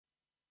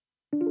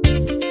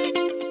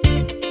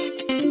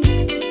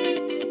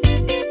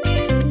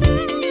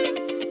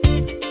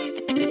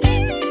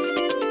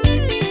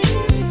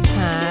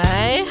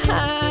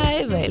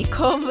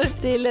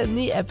til en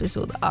ny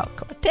episode av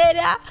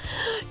Kvarteret.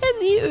 En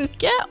ny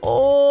uke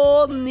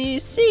og ny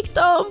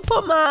sykdom på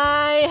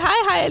meg.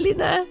 Hei,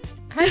 Eline.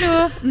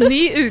 Hallo.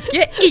 Ny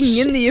uke,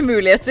 ingen nye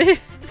muligheter.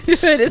 Du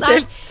høres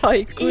helt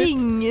psycho ut.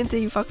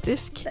 Ingenting,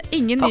 faktisk.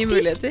 Ingen nye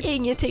muligheter.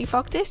 Ingenting,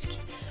 faktisk.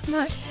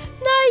 Nei,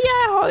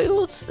 jeg har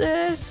jo,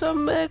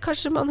 som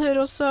kanskje man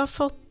hører også,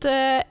 fått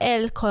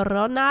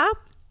el-korona.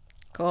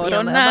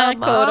 Korona.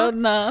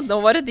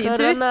 Nå var det din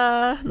tur.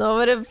 Nå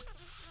var det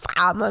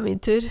faen meg min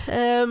tur.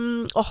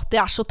 Det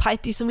er så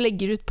teit, de som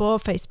legger ut på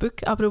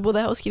Facebook, apropos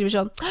det, og skriver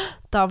sånn,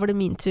 da var det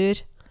min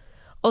tur.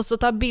 Og så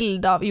tar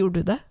bilde av,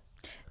 gjorde du det?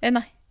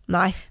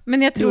 Nei.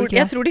 Men jeg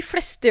tror de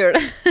fleste gjør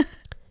det.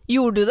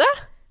 Gjorde du det?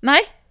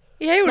 Nei,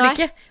 jeg gjorde det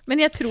ikke. Men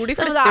jeg tror de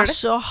fleste gjør det. Det er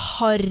så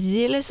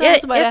harry, liksom.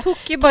 Jeg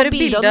tok bare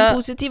bilde av den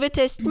positive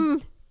testen.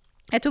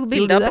 Jeg tok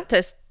bilde av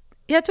test.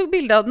 Jeg tok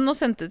bilde av den og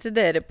sendte til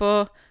dere på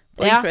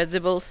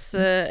Incredibles,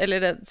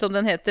 eller som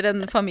den heter,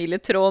 den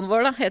familietråden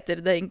vår da, heter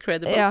The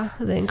Incredibles. Ja,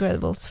 The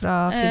Incredibles fra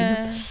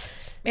filmen.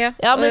 Ja,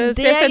 men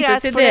det er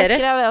greit, for det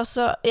skrev jeg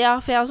også. Ja,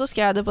 for jeg også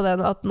skrev det på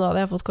den at nå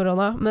hadde jeg fått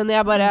korona. Men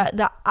jeg bare,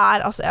 det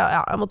er altså,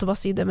 jeg måtte bare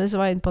si det mens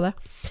jeg var inne på det.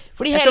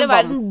 Fordi hele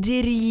verden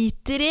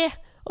driter i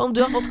om du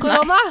har fått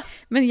korona. Nei,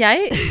 men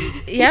jeg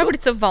er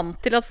blitt så vant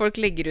til at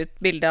folk legger ut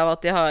bilde av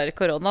at de har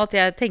korona, at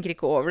jeg tenker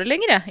ikke over det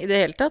lenger, i det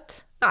hele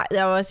tatt. Nei,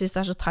 jeg synes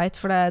det er så teit,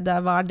 for hva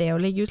er det å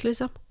legge ut,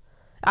 liksom?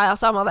 Ja,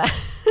 samme det.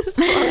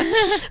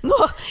 Nå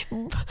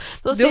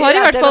du har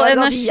i hvert fall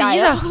energi,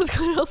 da.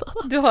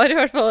 Du har i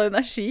hvert fall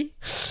energi.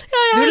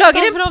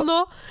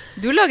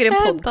 Du lager en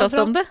podcast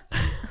om det.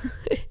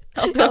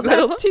 At du har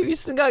korona. Det er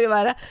 1000 ganger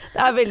verre.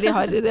 Det er veldig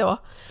harry, det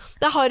også.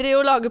 Det er harry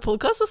å lage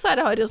podcast, og så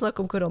er det harry å snakke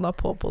om korona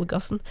på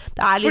podcasten.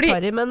 Det er litt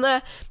harry, men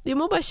vi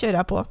må bare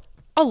kjøre på.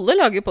 Alle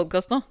lager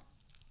podcast nå.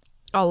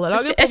 Alle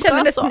lager podcast, jeg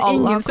kjenner nesten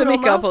ingen som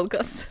ikke har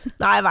podcast.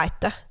 Nei,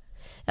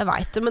 jeg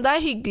vet det, men det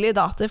er hyggelig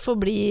da. Det får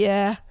bli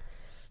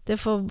det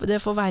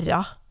får være.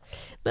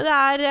 Men det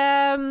er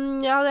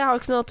jeg har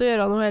ikke noe til å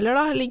gjøre noe heller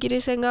da. Jeg ligger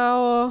i senga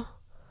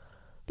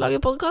og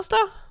lager podcast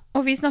da.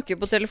 Og vi snakker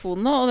på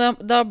telefonen nå,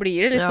 og da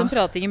blir det litt sånn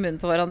prating i munnen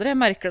på hverandre. Jeg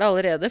merker det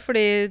allerede,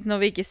 fordi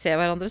når vi ikke ser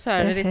hverandre, så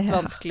er det litt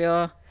vanskelig å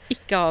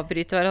ikke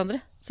avbryte hverandre.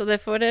 Så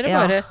det får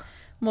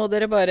må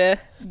dere bare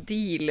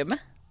deale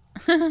med.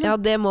 Ja,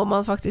 det må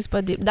man faktisk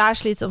bare deale. Det er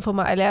slitsomt for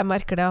meg, eller jeg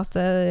merker det at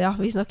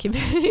vi snakker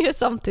mye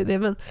samtidig,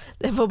 men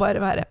det får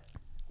bare være.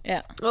 Ja.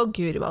 Å,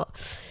 guri meg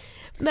da.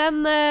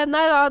 Men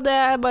nei da, det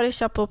er bare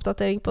kjapp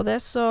oppdatering på det,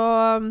 så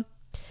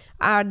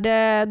er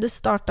det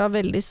startet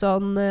veldig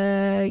sånn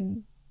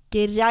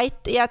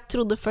greit. Jeg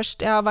trodde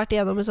først, jeg har vært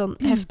igjennom en sånn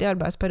heftig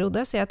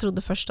arbeidsperiode, så jeg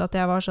trodde først at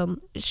jeg var sånn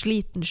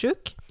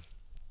slitensjuk.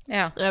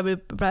 Ja. Jeg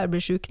pleier å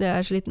bli sjuk når jeg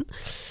er sliten.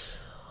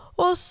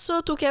 Og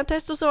så tok jeg en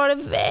test, og så var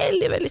det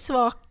veldig, veldig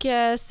svak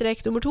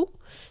strek nummer 2.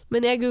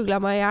 Men jeg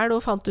googlet meg i hjel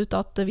og fant ut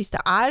at hvis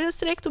det er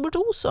strek nummer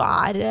 2, så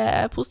er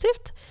det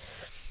positivt.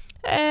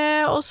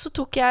 Og så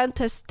tok jeg en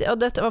test, og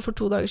dette var for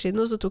 2 dager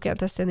siden, og så tok jeg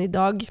en test igjen i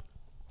dag.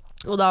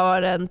 Og da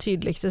var det den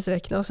tydeligste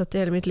streken jeg har sett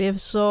i hele mitt liv.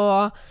 Så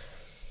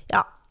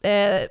ja,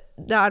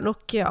 det er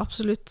nok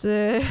absolutt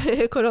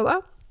korona.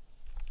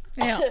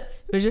 Ja.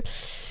 Unnskyld.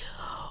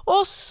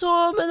 Og så,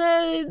 men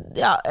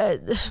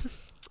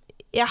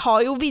jeg har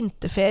jo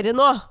vinterferie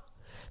nå,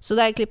 så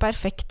det er egentlig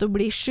perfekt å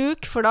bli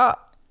syk, for da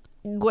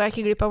går jeg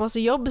ikke glipp av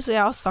masse jobb, så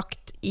jeg har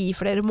sagt i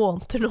flere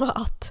måneder nå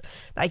at,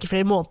 nei, ikke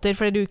flere måneder,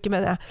 flere uker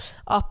mener jeg,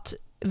 at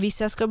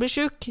hvis jeg skal bli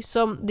syk,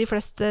 som de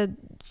fleste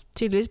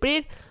tydeligvis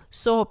blir,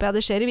 så håper jeg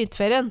det skjer i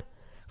vinterferien,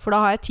 for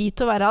da har jeg tid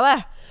til å være av det.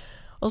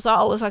 Og så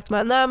har alle sagt til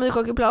meg, nei, men du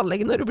kan ikke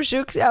planlegge når du blir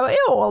syk, så jeg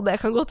bare, jo,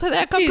 det kan godt hende,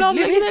 jeg kan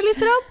planlegge det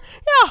litt.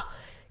 Ja,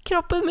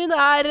 kroppen min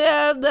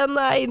den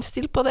er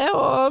innstilt på det,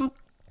 og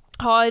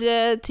har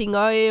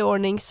tinga i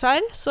ordnings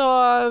her, så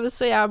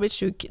jeg har blitt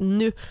syk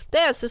nå. Det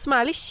eneste som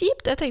er litt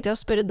kjipt, det tenkte jeg å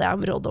spørre deg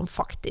om råd om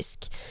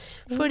faktisk.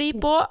 Fordi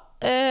på,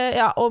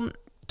 om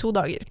 2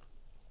 dager,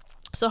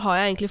 så har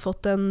jeg egentlig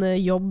fått en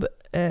jobb,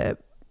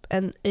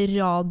 en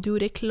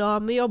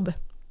radioreklamejobb.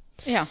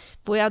 Ja.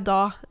 Hvor jeg da,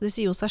 det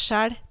sier jo seg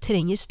selv,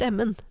 trenger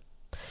stemmen.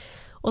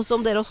 Og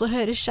som dere også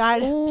hører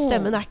selv,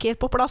 stemmen er ikke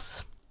helt på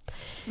plass.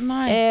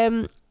 Nei.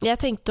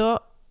 Jeg tenkte å,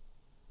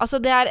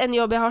 altså det er en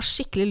jobb jeg har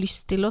skikkelig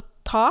lyst til å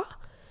ta,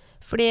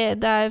 fordi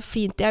det er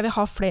fint, jeg vil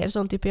ha flere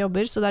sånne type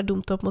jobber, så det er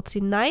dumt å på en måte si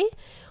nei,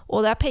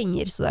 og det er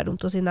penger, så det er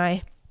dumt å si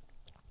nei.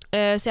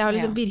 Så jeg har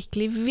liksom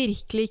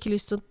virkelig ikke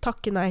lyst til å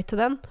takke nei til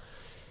den.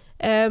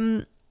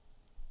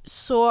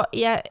 Så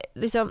jeg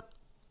liksom,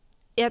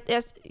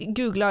 jeg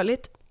googlet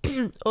litt,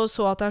 og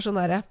så at det er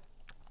sånn der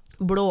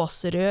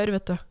blåserør,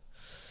 vet du.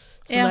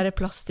 Sånn der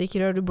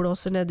plastikkrør du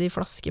blåser ned i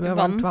flasker med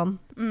varmt vann.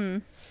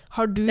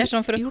 Har du gjort det før? Det er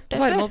sånn for å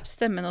varme opp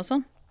stemmen og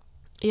sånn.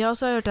 Ja,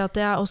 så har jeg hørt at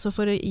det er også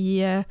for å gi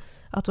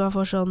at man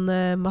får sånn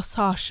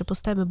massasje på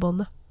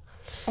stemmebåndet.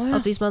 Ja.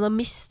 At hvis man har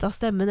mistet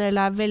stemmen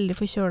eller er veldig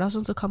forkjølet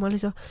sånn, så kan man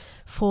liksom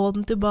få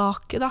den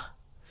tilbake da.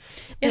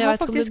 Men jeg har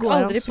faktisk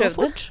aldri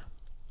prøvd det.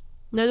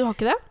 Nei, du har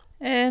ikke det?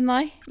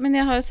 Nei, men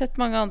jeg har jo sett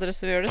mange andre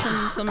som gjør det,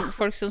 som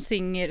folk som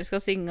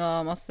skal synge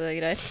og masse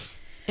greier.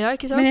 Ja,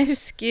 ikke sant? Men jeg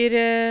husker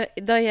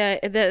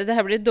det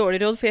her blir et dårlig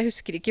råd, for jeg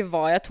husker ikke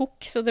hva jeg tok,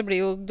 så det blir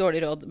jo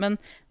dårlig råd. Men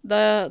da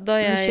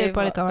jeg kjør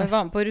på likevel.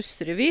 var med på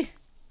Russerevy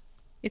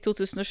i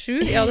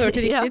 2007, jeg hadde hørt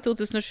det riktig, Ja.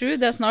 2007,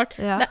 det er snart,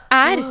 Ja. det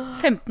er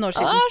 15 år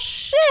siden.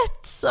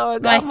 Shit, så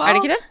Nei, gammel. er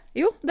det ikke det?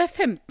 Jo, det er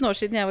 15 år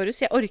siden jeg var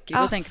russ. Jeg orker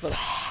ikke å tenke på det.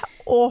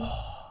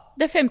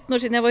 Det er 15 år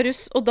siden jeg var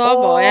russ, og da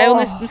var jeg jo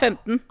nesten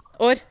 15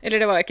 år. Eller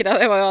det var jeg ikke da,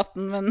 jeg var jo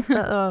 18, men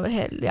Det var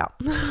helt, ja.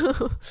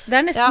 det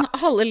er nesten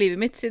halve livet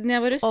mitt siden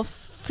jeg var russ. Å,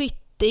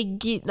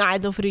 fytti Nei,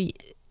 da får du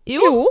gi...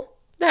 Jo,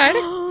 det er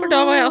det, for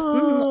da var jeg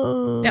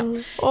 18. Ja.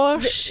 Å,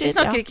 Vi shit,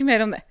 snakker ikke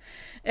mer om det.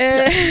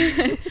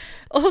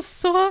 Og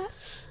så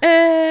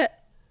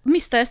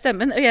mistet jeg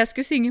stemmen, og jeg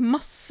skulle synge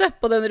masse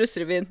på den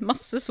russrevyen.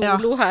 Masse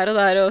solo her og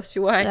der og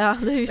tjo og hei. Ja,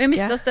 det Og jeg husker jeg.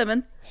 mistet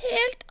stemmen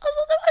helt,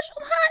 altså det var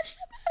sånn her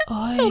stemme.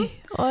 Sånn.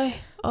 Oi.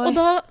 Og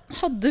da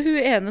hadde hun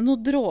ene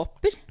noen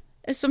dråper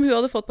som hun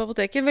hadde fått på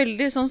apoteket.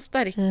 Veldig sånn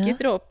sterke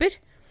dråper,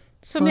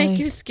 som jeg Oi.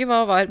 ikke husker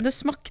hva var. Men det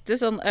smakte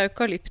sånn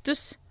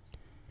eukalyptus.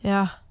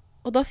 Ja.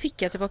 Og da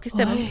fikk jeg tilbake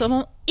stemmen Oi. som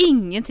om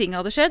ingenting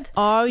hadde skjedd.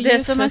 Are Det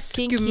you som er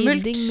fucking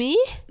skummelt- kidding me?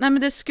 Nei,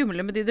 men det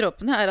skumle med de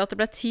dråpene er at det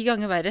ble 10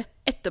 ganger verre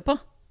etterpå.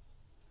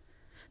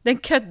 Den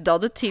kødda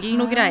det til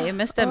noe greier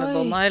med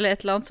stemmebånda eller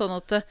et eller annet, sånn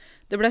at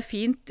det ble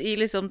fint i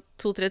liksom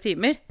 2-3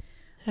 timer.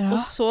 Ja. Og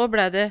så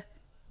ble det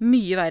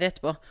mye verre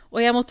etterpå. Og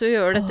jeg måtte jo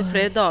gjøre dette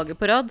flere dager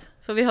på rad,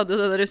 for vi hadde jo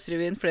denne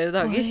russrevyen flere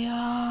dager.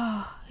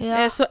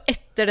 Ja. Så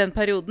etter den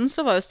perioden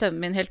så var jo stemmen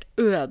min helt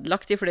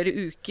ødelagt i flere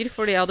uker,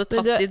 fordi jeg hadde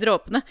Men tatt du- de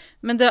dråpene.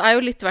 Men det er jo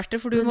litt verdt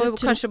det, for du Men må jo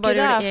tror kanskje ikke bare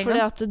gjøre det det en er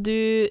gang.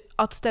 fordi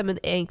at stemmen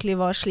egentlig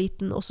var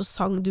sliten, og så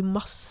sang du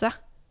masse,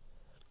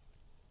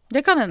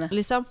 Det kan hende.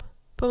 liksom?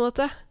 På en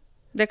måte?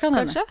 Det kan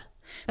hende. Kanskje?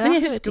 Men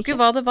jeg vet husker jo ikke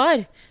hva det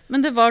var.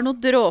 Men det var noen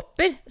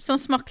dråper som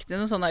smakte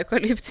noe sånn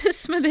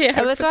eukalyptus. Men det Ja,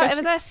 hjelper vet du hva,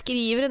 kanskje. jeg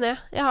skriver det ned.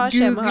 Jeg har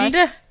skjema Google her.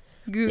 det.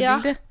 Google Ja.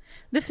 det.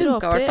 Det funka i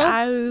Dråper hvert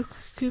fall.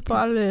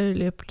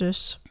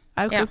 Eukupalyptus.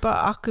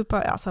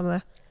 Ja, samme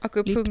det.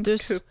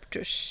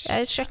 Akupunkturtus.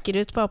 Jeg sjekker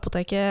ut på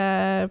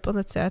apoteket på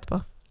nettsida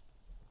etterpå.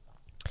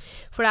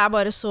 For det er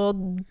bare så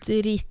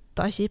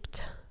drita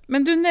kjipt.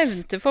 Men du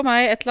nevnte for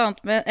meg et eller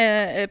annet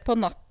med på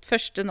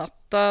første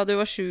natta du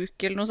var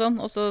sjuk eller noe sånt,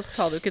 og så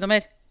sa du ikke noe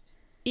mer.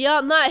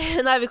 Ja,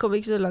 nei, vi kom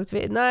ikke så langt.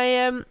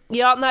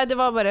 Nei, det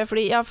var bare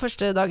fordi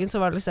første dagen så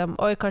var det liksom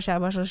oi, kanskje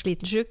jeg var sånn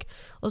sliten sjuk.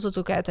 Og så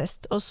tok jeg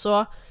test. Og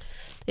så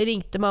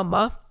ringte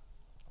mamma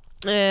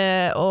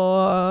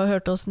og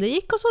hørte åssen det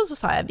gikk. Og så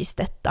sa jeg hvis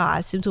dette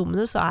er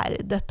symptomene, så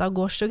dette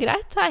går så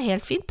greit. Det er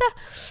helt fint, det.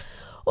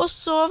 Og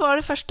så var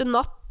det første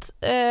natt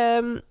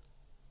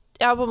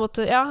på en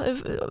måte,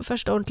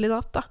 første ordentlige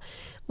natt da,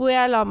 hvor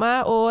jeg la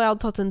meg, og jeg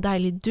hadde tatt en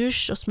deilig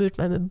dusj og smurt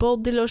meg med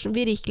bodylotion,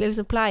 virkelig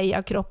liksom pleie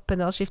av kroppen,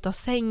 jeg hadde skiftet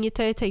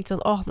sengetøy, tenkte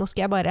sånn, nå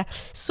skal jeg bare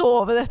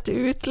sove dette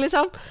ut,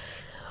 liksom.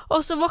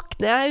 Og så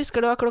våkner jeg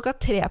husker det var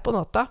 3:00 på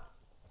natta,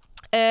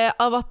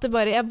 av at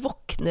jeg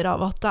våkner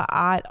av at det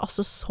er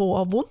altså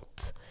så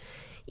vondt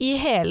i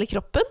hele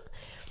kroppen.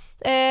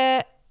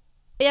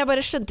 Jeg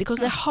bare skjønte ikke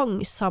hvordan jeg hang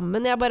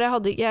sammen, det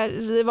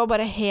var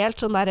bare helt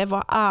sånn der,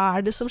 hva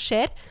er det som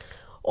skjer?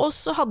 Og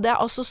så hadde jeg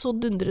altså så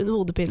dundrende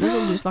hodepine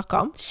som du snakket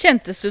om.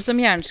 Kjentes du som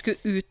hjernen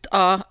skulle ut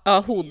av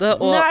hodet?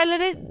 Og Nei, eller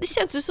det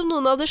kjentes ut som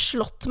noen hadde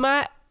slått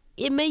meg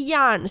med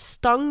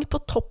jernstang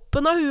på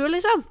toppen av huet,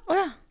 liksom.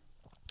 Åja.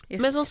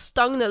 Yes. Med sånn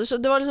stang nederst.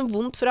 Det var liksom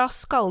vondt fra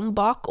skallen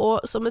bak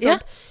og som et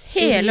sånt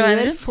hele veien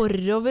rør rundt.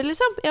 forover,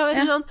 liksom.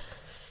 Sånn,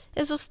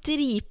 en sånn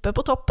stripe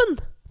på toppen,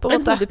 på en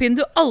En måte. hodepine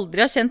du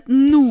aldri har kjent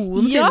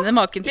noensinne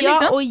maken til, ikke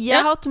sant? Og jeg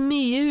har hatt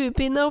mye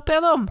hodepine opp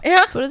igjennom.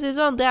 Ja. For å si det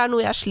sånn, det er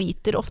noe jeg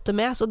sliter ofte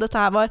med, så dette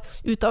her var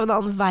ut av en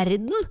annen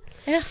verden.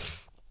 Ja.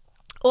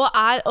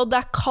 Og det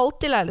er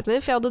kaldt i leiligheten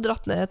min, for jeg hadde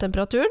dratt ned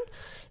temperaturen,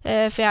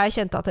 for jeg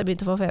kjente at jeg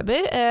begynte å få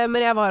feber,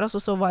 men jeg var altså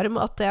så varm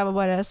at jeg var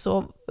bare så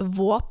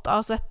våt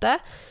av svette,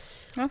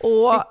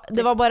 og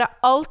det var bare,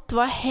 alt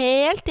var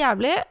helt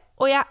jævlig,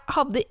 og jeg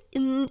hadde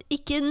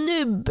ikke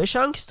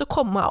nubbesjans til å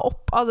komme meg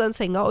opp av den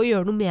senga og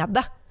gjøre noe med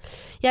det.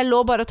 Jeg lå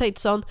bare og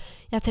tenkte sånn,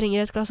 jeg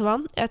trenger et glass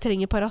vann, jeg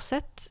trenger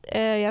Paracet,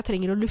 jeg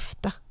trenger å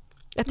lufte.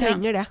 Jeg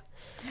trenger det.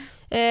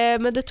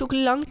 Men det tok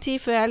lang tid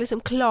før jeg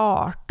liksom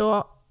klarte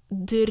å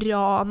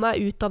dra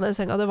meg ut av den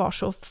senga. Det var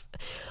så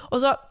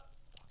Og så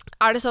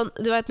er det sånn,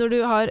 du vet når du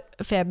har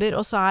feber,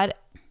 og så er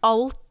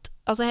alt,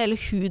 altså hele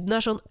huden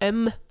er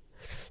sånn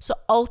så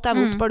alt er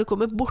vondt, bare du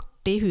kommer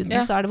borti huden,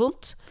 så er det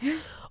vondt.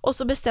 Og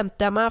så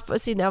bestemte jeg meg,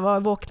 siden jeg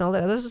var våken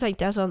allerede, så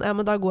tenkte jeg sånn,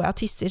 men da går jeg og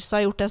tisser, så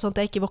har jeg gjort det sånn at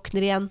jeg ikke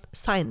våkner igjen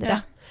senere.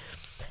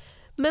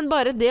 Men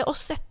bare det å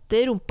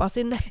sette rumpa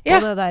si nedpå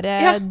det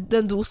der,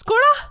 den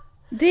doskåla,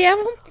 det er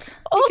vondt.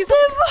 og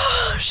det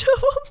var så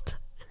vondt.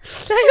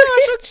 Det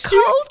var så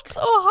kaldt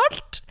og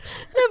hardt.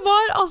 Det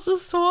var altså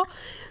så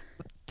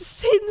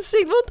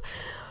sinnssykt vondt.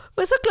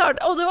 Men så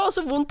klart, og det var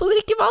også vondt å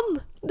drikke vann.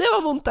 Det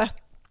var vondt det.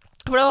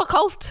 For det var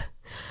kaldt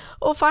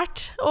og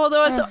fælt. Og det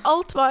var liksom,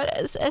 alt var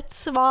et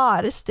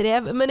svare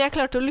strev. Men jeg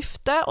klarte å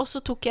lufte, og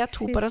så tok jeg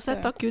 2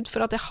 Paracet. Takk Gud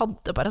for at jeg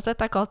hadde Paracet.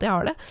 Det er ikke alltid jeg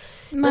har det.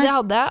 Men det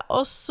hadde jeg.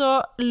 Og så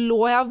lå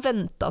jeg og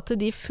ventet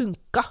til de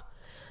funka.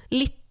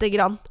 Litte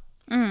grann.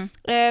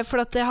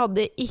 For at jeg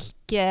hadde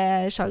ikke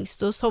sjans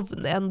til å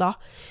sovne igjen da.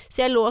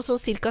 Så jeg lå sånn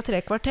cirka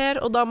 3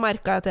 kvarter, og da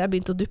merket jeg at jeg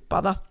begynte å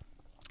duppe da.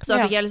 Så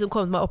da fikk jeg liksom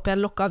kommet meg opp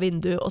igjen, lukket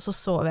vindu, og så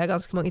sov jeg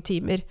ganske mange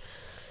timer.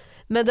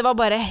 Men det var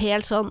bare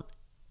helt sånn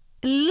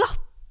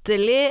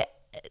latterlig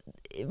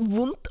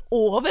vondt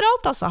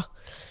overalt, altså.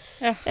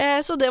 Ja.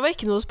 Så det var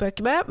ikke noe å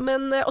spøke med,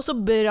 men og så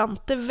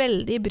brant det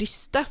veldig i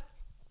brystet.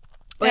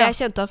 Og jeg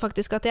kjente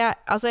faktisk at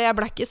jeg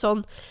ble ikke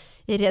sånn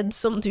redd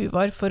som du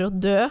var for å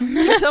dø,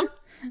 liksom.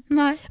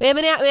 Nei.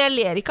 Men jeg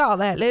ler ikke av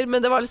det heller,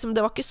 men det var liksom,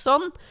 det var ikke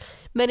sånn.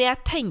 Men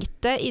jeg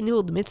tenkte inni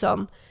hodet mitt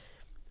sånn,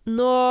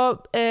 nå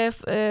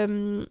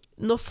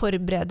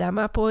forbereder jeg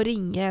meg på å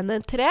ringe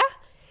 113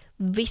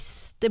 hvis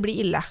det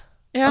blir ille.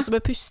 Altså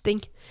med pusting.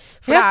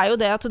 For det er jo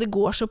det at det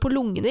går så på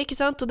lungene, ikke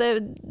sant? Og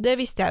det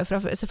visste jeg jo fra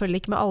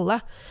selvfølgelig ikke med alle.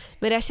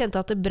 Men jeg kjente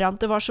at det brant.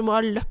 Det var som å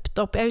ha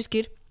løpt opp. Jeg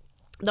husker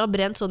det har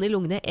brent sånn i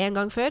lungene en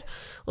gang før.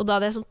 Og da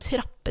hadde jeg sånn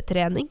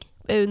trappetrening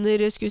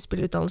under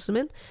skuespillerutdannelsen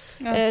min.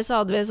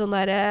 Så hadde vi en sånn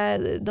der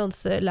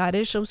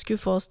danselærer som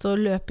skulle få oss til å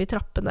løpe i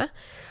trappene.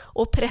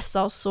 Og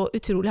presset oss så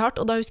utrolig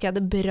hardt. Og da husker jeg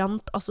det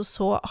brant altså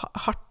så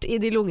hardt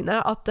i de lungene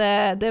at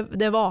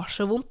det var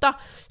så vondt da.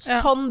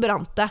 Sånn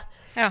brant det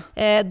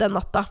den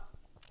natta.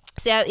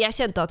 Så jeg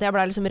kjente at jeg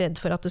ble liksom redd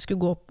for at det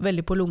skulle gå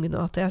veldig på lungene,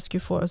 og at jeg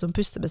skulle få sånn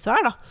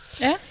pustebesvær da.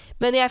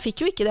 Men jeg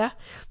fikk jo ikke det.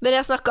 Men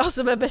jeg snakket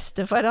altså med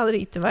bestefar, han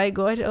ringte meg i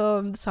går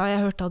og sa jeg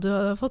hørte at du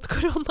hadde fått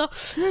korona.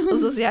 Og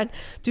så sier han,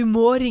 du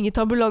må ringe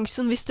til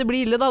ambulansen hvis det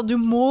blir ille da. Det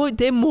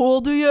må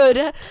du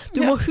gjøre.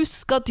 Du må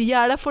huske at de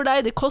der for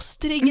deg. Det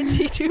koster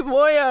ingenting, du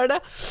må gjøre det.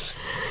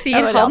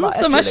 Sier han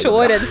som så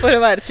redd for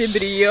å være til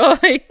bry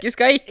og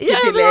skal ikke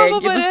til legen. Han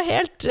var bare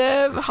helt,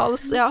 han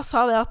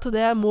sa det at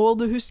det må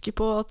du huske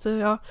på at,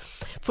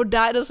 for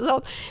der også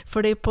sånn,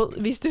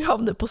 hvis du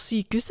havner på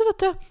sykehuset,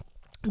 vet du,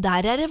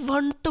 der det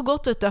varmt og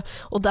godt, vet du,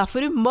 og der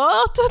får du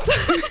mat, vet du.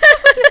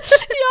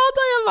 Ja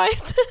da, jeg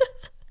vet det.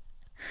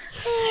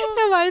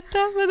 Jeg vet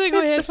det, men det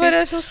går helt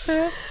fint. Så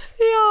søt.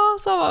 Ja,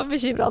 så han var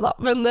bekymret da.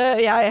 Men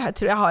jeg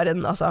tror jeg har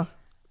en, altså,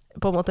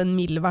 på en måte en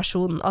mild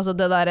versjon. Altså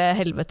det der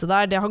helvete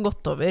der, det har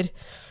gått over.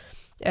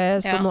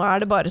 Så nå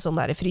det bare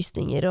sånne der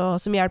frysninger og,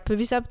 som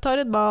hjelper hvis jeg tar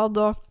et bad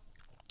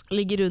og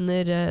ligger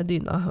under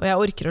dyna. Og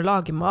jeg orker å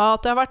lage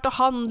mat. Jeg har vært og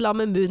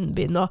handlet med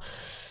munnbind og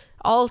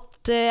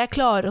alt. Jeg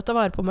klarer å ta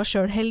vare på meg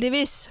selv,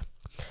 heldigvis.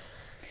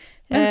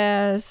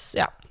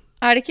 Ja.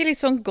 Det ikke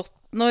litt sånn godt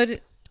når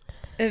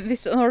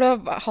du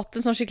har hatt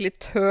en sånn skikkelig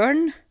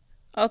turn,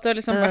 at det har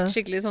liksom vært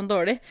skikkelig sånn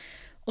dårlig,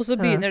 og så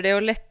begynner det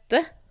å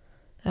lette,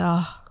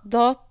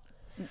 da,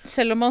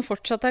 selv om man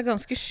fortsatt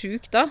ganske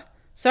syk da,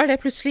 så det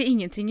plutselig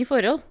ingenting i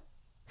forhold.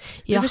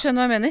 Hvis du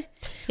skjønner hva jeg mener?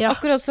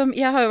 Akkurat som,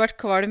 jeg har jo vært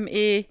kvalm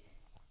i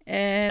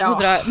nå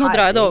drar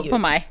jeg det over på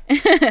meg.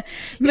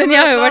 Men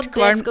jeg har jo vært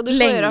kvalm lenge. Det skal du få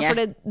gjøre, for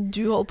det du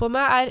holder på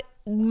med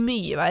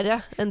mye verre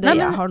enn det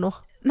jeg har nå.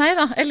 Nei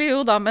da, eller jo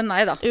da, men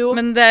nei da.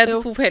 Men det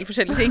to helt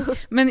forskjellige ting.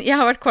 Men jeg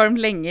har vært kvalm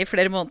lenge i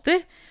flere måneder,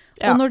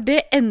 og når det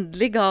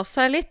endelig ga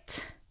seg litt,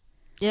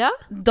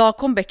 da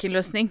kom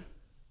bekkenløsning.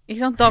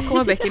 Ikke sant? Da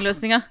kommer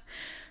bekkenløsninga.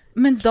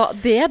 Men da,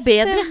 det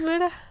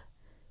bedre.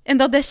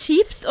 Enda det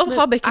kjipt å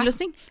ha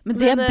bekkenløsning,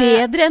 men det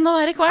bedre enn å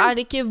være kvalm.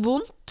 Det ikke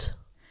vondt?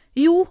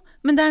 Jo,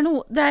 men det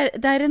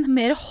en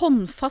mer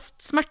håndfast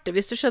smerte,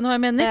 hvis du skjønner hva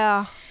jeg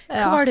mener.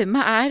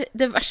 Kvalme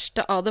det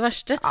verste av det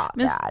verste,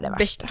 mens det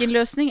verste.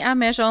 Bekkenløsning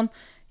mer sånn,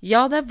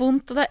 ja, det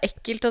vondt, og det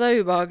ekkelt, og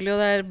det ubehagelig, og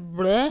det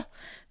blø,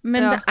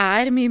 men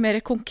det mye mer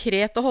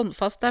konkret og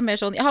håndfast. Det mer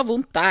sånn, jeg har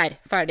vondt der,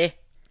 ferdig.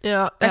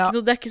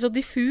 Det ikke så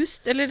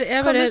diffust, eller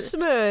kan du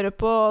smøre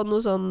på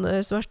noe sånn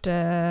smerte,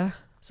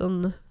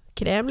 sånn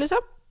krem,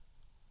 liksom?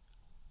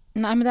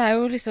 Nei, men det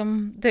jo liksom,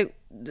 det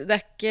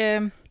ikke...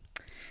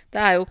 Det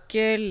jo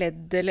ikke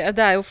ledd, eller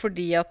det jo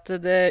fordi at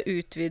det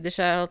utvider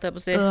seg, holdt jeg på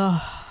å si.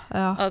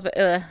 At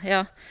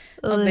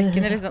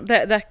bekkenet liksom,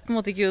 det på en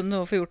måte ikke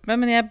noe å få gjort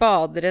med, men jeg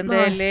bader en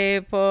del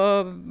på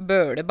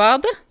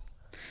Bølebadet,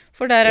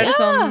 for der det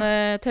sånn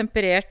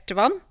temperert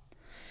vann.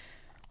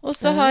 Og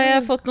så har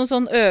jeg fått noen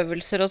sånne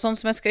øvelser og sånn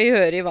som jeg skal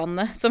gjøre i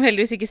vannet, som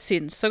heldigvis ikke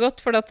syns så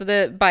godt, for at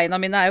beina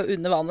mine jo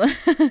under vannet.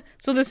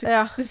 Så det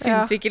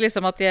syns ikke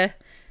liksom at jeg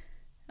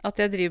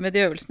driver med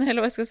de øvelsene,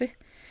 eller hva jeg skal si.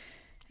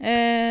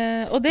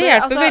 Og det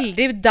hjelper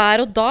veldig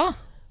der og da,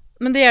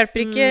 men det hjelper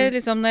ikke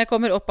liksom, når jeg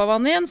kommer opp av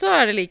vannet igjen, så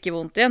det like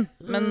vondt igjen,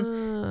 men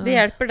det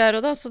hjelper der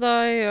og da, så da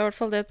gjør jeg i hvert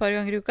fall det et par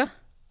ganger i uka.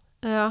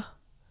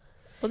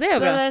 Og det jo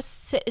bra. Men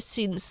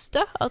syns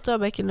det at du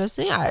har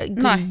bekkenløsning?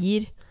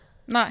 Glir?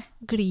 Nei.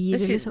 Glir,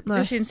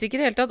 det syns ikke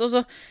i det hele tatt. Og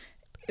så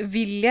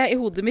vil jeg i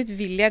hodet mitt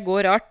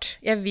gå rart.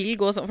 Jeg vil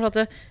gå sånn, for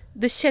at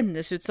det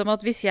kjennes ut som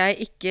at hvis jeg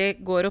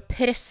ikke går og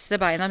presser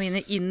beina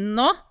mine inn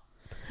nå,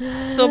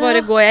 så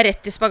bare går jeg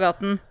rett i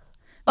spagaten.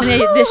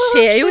 Men det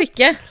skjer jo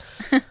ikke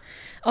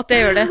at jeg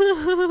gjør det.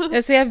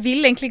 Så jeg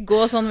vil egentlig gå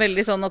sånn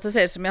veldig sånn at det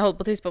ser ut som jeg holder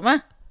på å tisse på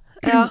meg.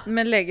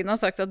 Men legen har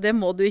sagt at det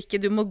må du ikke.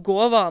 Du må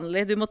gå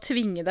vanlig. Du må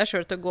tvinge deg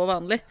selv til å gå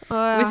vanlig.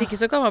 Hvis ikke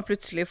så kan man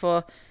plutselig få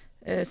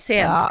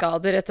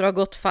senskader etter å ha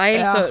gått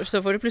feil.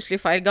 Så får du plutselig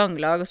feil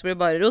ganglag, og så blir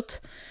det bare rot.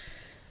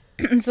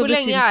 Så hvor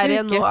lenge det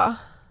igjen nå?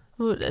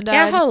 Det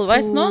Jeg er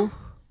halvveis nå,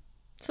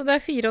 så det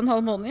er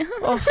 4,5 måneder.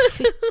 Å,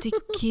 fytti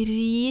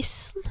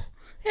grisen.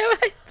 Jeg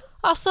vet.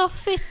 Altså,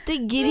 fytti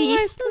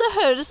grisen. Det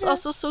høres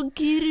altså så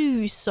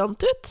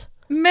grusomt ut.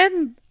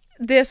 Men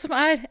det som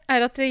er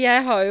at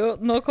jeg har jo,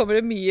 nå kommer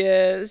det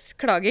mye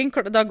klaging,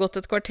 det har gått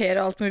et kvarter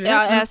og alt mulig.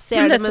 Ja, jeg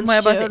ser det, men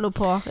kjør si. noe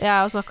på. Jeg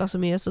har snakket så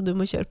mye, så du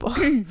må kjøre på.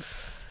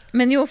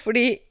 Men jo,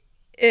 fordi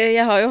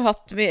jeg har jo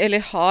hatt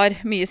har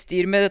mye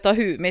styr med dette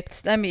huet mitt.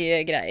 Det er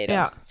mye greier,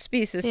 Ja.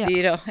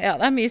 spisestyr og, ja,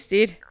 det er mye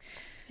styr.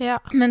 Ja.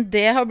 Men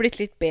det har blitt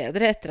litt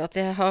bedre etter at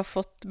jeg har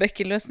fått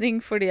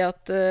bekkenløsning, fordi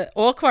at,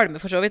 og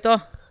kvalme for så vidt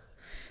også.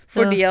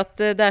 Fordi at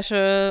det er så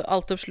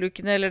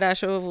altoppslukende, eller det er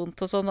så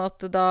vondt og sånn,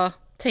 at da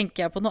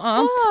tenker jeg på noe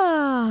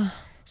annet.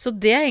 Så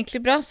det er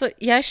egentlig bra. Så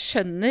jeg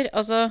skjønner,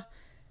 altså,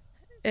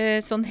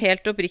 sånn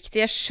helt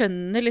oppriktig, jeg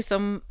skjønner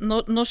liksom,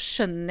 nå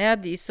skjønner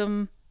jeg de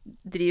som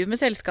driver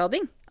med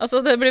selvskading. Altså,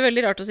 det blir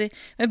veldig rart å si,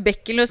 men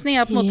bekkenløsning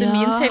er på en måte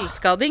min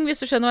selvskading,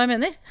 hvis du skjønner hva jeg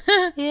mener.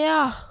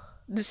 Ja.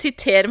 Du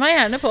siterer meg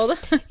gjerne på det.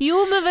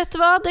 Jo, men vet du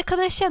hva? Det kan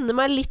jeg kjenne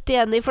meg litt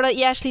igjen i. For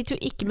jeg sliter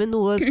jo ikke med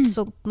noe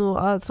sånt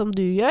noe som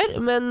du gjør.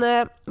 Men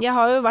jeg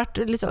har jo vært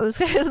liksom,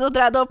 nå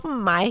dreier det opp på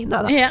meg.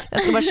 Neida, jeg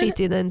skal bare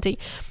skyte inn en ting.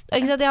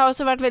 Ikke sant? Jeg har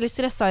også vært veldig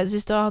stresset i det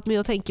siste og hatt mye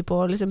å tenke på,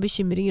 liksom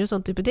bekymringer og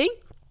sånne type ting.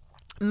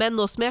 Men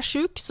nå som jeg er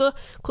syk, så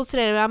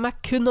konsentrerer jeg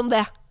meg kun om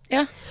det.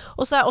 Ja.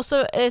 Og så har jeg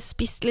også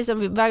spist liksom,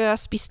 hver gang jeg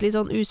har spist litt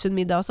sånn usunn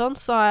middag og sånn,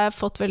 så har jeg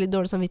fått veldig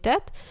dårlig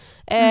samvittighet.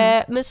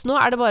 Mens nå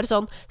er det bare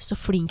sånn, så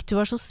flink du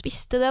var som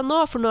spiste det nå,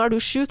 for nå er du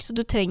syk, så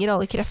du trenger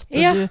alle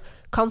kreftene du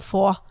kan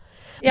få.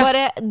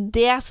 Bare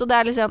det, så det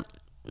er liksom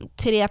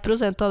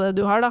 3% av det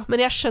du har da.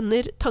 Men jeg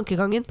skjønner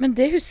tankegangen. Men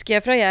det husker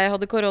jeg fra jeg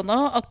hadde korona,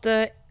 at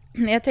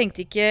jeg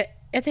tenkte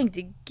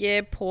ikke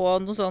på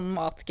noen sånn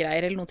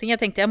matgreier eller noen ting.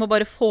 Jeg tenkte jeg må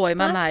bare få i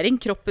meg næring.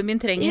 Kroppen min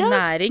trenger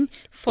næring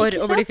for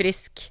å bli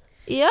frisk.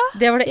 Ja.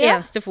 Det var det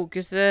eneste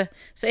fokuset.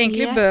 Så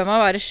egentlig bør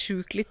man være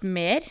syk litt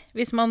mer,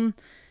 hvis man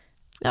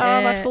i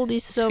hvert fall de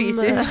som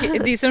fysisk,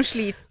 de som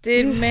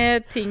sliter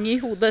med ting i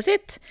hodet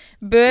sitt,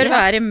 bør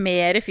være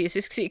mer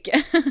fysisk syke.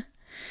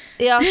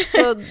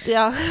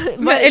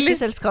 Bare ikke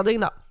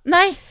selvskading da.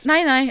 Nei.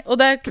 Og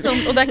det er ikke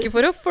sånn, og det er ikke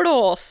for å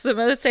flåse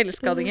med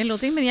selvskading eller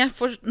noe, men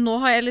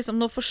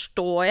nå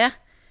forstår jeg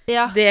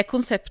det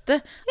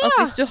konseptet, at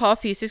hvis du har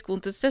fysisk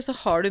vondt et sted, så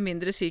har du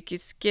mindre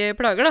psykiske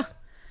plager da.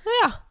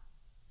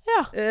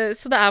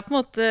 Så det er på en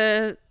måte,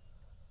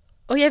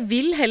 og jeg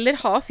vil heller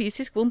ha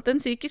fysisk vondt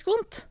enn psykisk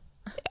vondt.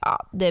 Ja,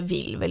 det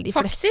vil vel de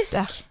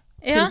fleste,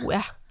 tror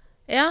jeg.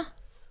 Ja.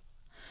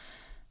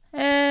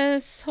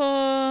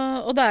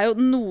 Og det er jo,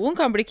 noen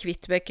kan bli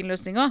kvitt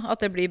bekkenløsninga,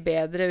 at det blir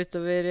bedre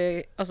utover,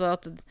 altså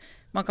at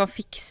man kan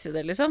fikse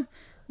det liksom.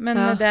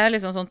 Men det er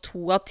liksom sånn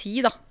 2 av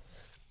 10 da,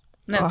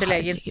 nevnte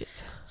legen.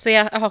 Så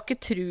jeg har ikke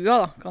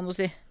trua da, kan du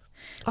si.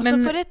 Altså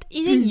for et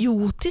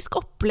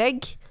idiotisk opplegg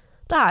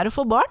det er å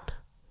få barn.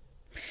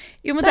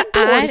 Jo, men det er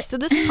dårligste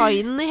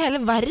designen i hele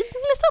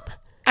verden, liksom.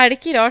 Er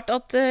det ikke rart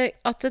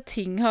at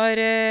ting har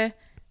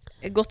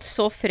gått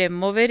så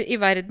fremover i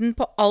verden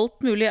på alt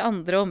mulig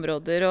andre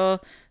områder, og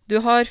du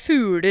har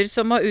fugler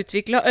som har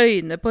utviklet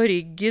øyne på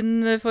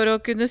ryggen for å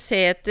kunne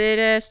se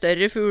etter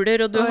større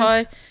fugler, og du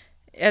har,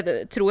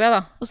 det tror jeg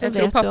da, jeg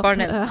tror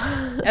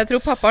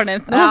pappa har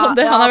nevnt noe,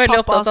 han er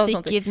veldig opptatt av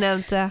sånt.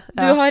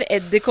 Du har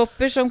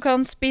edderkopper som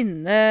kan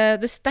spinne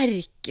det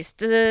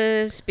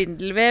sterkeste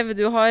spindelvev,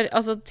 du har,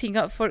 altså ting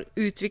har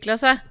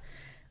utviklet seg.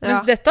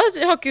 Mens dette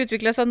har ikke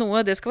utviklet seg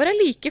noe. Det skal være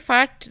like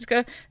fælt. Det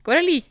skal være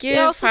like fælt å gå gravid.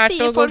 Ja, og så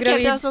sier folk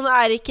helt sånn,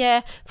 er det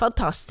ikke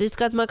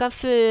fantastisk at man kan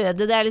føde?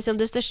 Det er liksom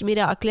det største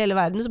mirakelet i hele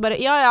verden. Så bare,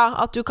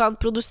 at du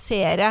kan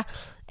produsere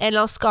en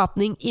eller annen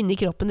skapning inni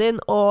kroppen din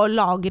og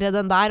lagre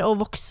den der og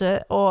vokse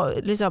og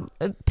liksom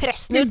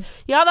presse den ut.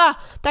 Ja da,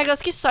 det er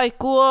ganske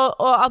psyko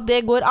og at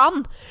det går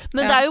an.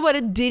 Men det er jo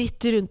bare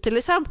dritt rundt det,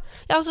 liksom.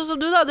 Ja, sånn som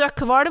du da, du er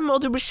kvalm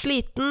og du blir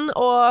sliten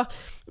og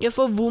jeg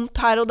får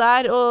vondt her og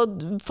der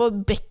og får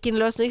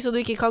bekkenløsning så du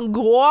ikke kan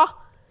gå.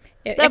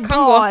 Det er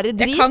bare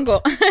dritt. Jeg kan gå.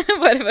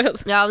 Bare for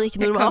oss. Ja, men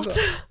ikke normalt.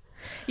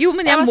 Jo,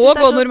 men jeg må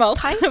gå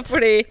normalt.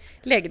 Fordi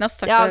legen har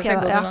sagt at jeg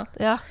skal gå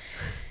normalt. Ja.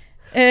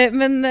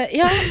 Men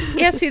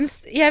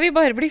jeg vil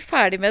bare bli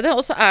ferdig med det.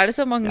 Og så er det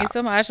så mange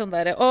som er sånn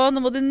der,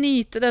 nå må du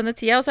nyte denne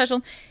tida. Og så er det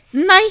sånn,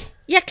 nei,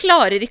 jeg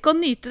klarer ikke å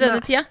nyte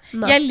denne tida.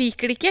 Jeg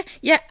liker det ikke.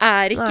 Jeg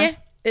er ikke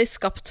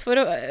skapt for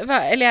å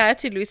være, eller jeg er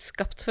tydeligvis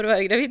skapt for å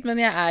være gravid, men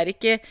jeg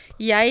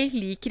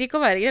liker ikke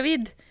å være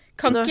gravid.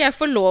 Kan ikke jeg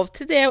få lov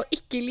til det og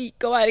ikke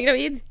like å være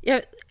gravid?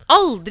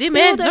 Aldri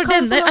mer. Når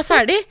denne er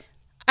ferdig,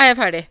 er jeg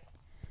ferdig.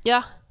 Ja.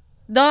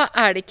 Da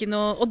er det ikke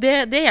noe, og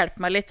det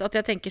hjelper meg litt, at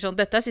jeg tenker sånn,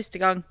 dette er siste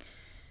gang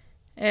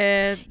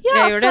jeg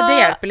gjør det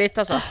hjelper litt,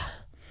 altså.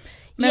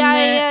 Men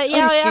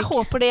jeg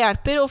håper det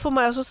hjelper, og for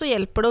meg også så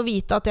hjelper det å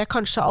vite at jeg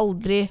kanskje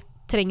aldri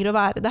trenger å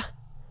være det.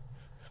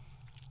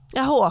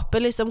 Jeg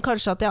håper liksom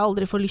kanskje at jeg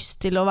aldri får lyst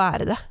til å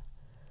være det.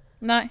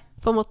 Nei.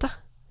 På en måte.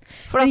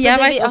 For at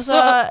jeg vet også,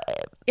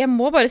 jeg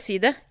må bare si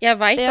det. Jeg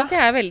vet at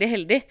jeg er veldig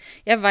heldig.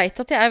 Jeg vet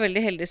at jeg er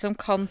veldig heldig som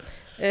kan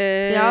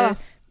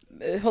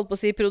holdt på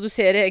å si,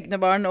 produsere egne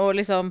barn og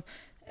liksom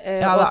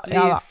Ja og da, at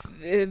ja da.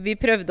 vi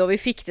prøvde, og vi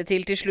fikk det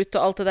til slutt,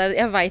 og alt det der.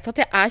 Jeg vet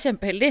at jeg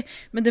kjempeheldig,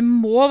 men det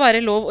må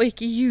være lov å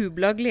ikke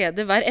juble av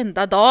glede hver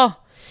enda dag.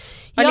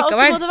 Ja, og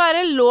så må det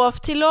være lov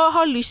til å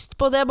ha lyst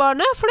på det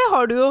barnet, for det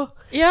har du jo.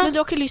 Ja. Men du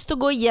har ikke lyst til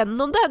å gå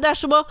gjennom det. Det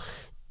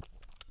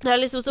er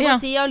liksom som å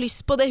si, jeg har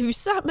lyst på det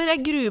huset, men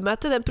jeg gruer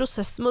meg til den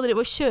prosessen med å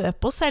drive og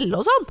kjøpe og selge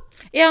og sånn.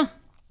 Ja.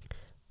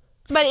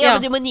 Så bare,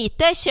 men du må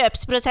nyte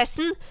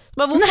kjøpsprosessen.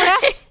 Men hvorfor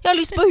det? Jeg har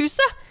lyst på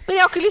huset, men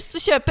jeg har ikke lyst til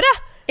å kjøpe det.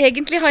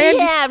 Egentlig har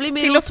jeg lyst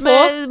til å få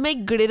med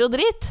megler og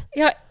dritt.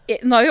 Ja,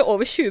 nå er vi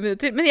over 20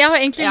 minutter, men jeg har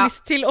egentlig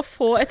lyst til å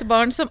få et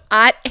barn som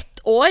er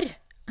 1 år.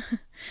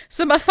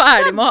 Som er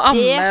ferdig med å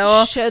amme. Det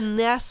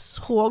skjønner jeg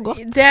så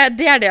godt. Det er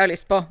det jeg har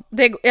lyst på.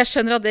 Jeg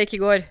skjønner at det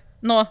ikke går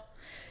nå.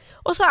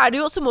 Og så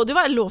må det jo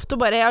være lov til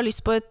å bare, jeg har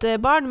lyst på et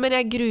barn, men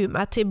jeg gruer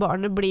meg til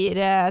barnet blir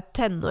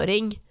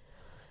tenåring.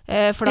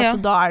 For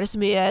da er det så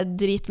mye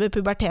drit med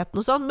puberteten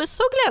og sånn. Men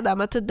så gleder jeg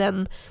meg til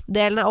den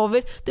delen er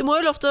over. Det må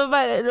jo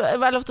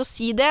være lov til å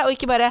si det, og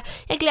ikke bare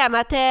jeg gleder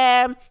meg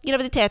til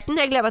graviditeten,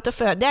 jeg gleder meg til å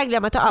føde, jeg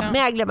gleder meg til å amme,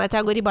 jeg gleder meg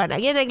til å gå i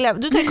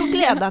barnehagen. Du trenger ikke å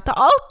glede deg til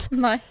alt.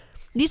 Nei.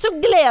 De som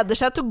gleder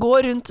seg til å gå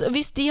rundt,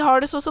 hvis de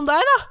har det sånn som deg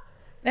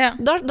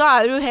da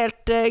er du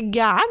helt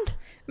gæren.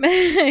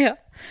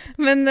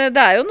 Men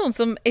det er jo noen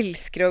som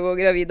elsker å gå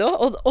gravid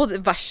også, og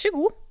vær så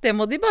god, det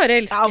må de bare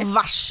elske. Ja,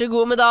 vær så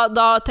god, men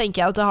da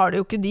tenker jeg at da har du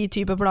jo ikke de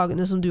type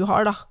plagene som du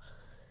har da.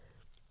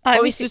 Nei,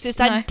 og hvis du synes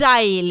det er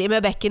deilig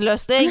med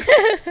bekkenløsning,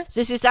 så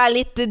synes det er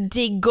litt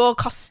digg å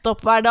kaste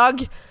opp hver dag,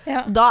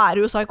 da er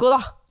du jo psyko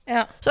da.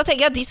 Ja. Så jeg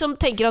tenker at de som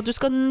tenker at du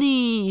skal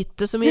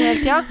nyte så mye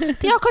hele tiden,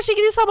 de har kanskje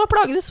ikke de samme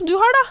plagene som du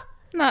har da.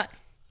 Nei.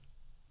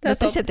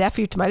 Dette kjente jeg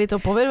fyrte meg litt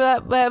oppover,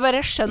 men jeg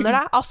bare skjønner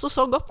det altså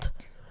så godt.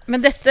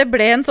 Men dette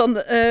ble en sånn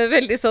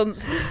veldig sånn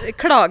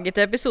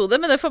klagete episode,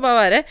 men det får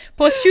bare være.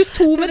 På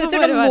 22 minutter,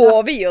 da må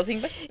vi gi oss,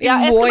 Ingvar.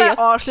 Jeg skal bare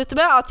avslutte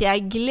med at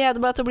jeg gleder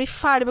meg til å bli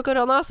ferdig med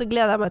korona, så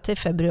gleder jeg meg til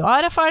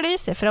februar er ferdig,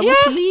 ser frem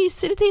mot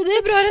lysere tider.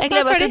 Jeg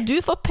gleder meg til at du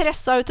får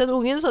presset ut den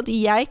ungen, så at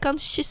jeg kan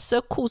kysse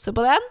og kose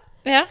på den.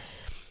 Ja.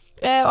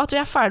 Og at vi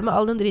er ferdig med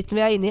all den driten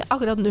vi er inne i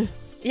akkurat nå.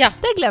 Ja.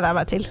 Det gleder jeg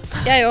meg til.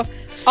 Jeg også.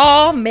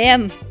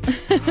 Amen.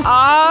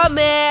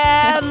 Amen.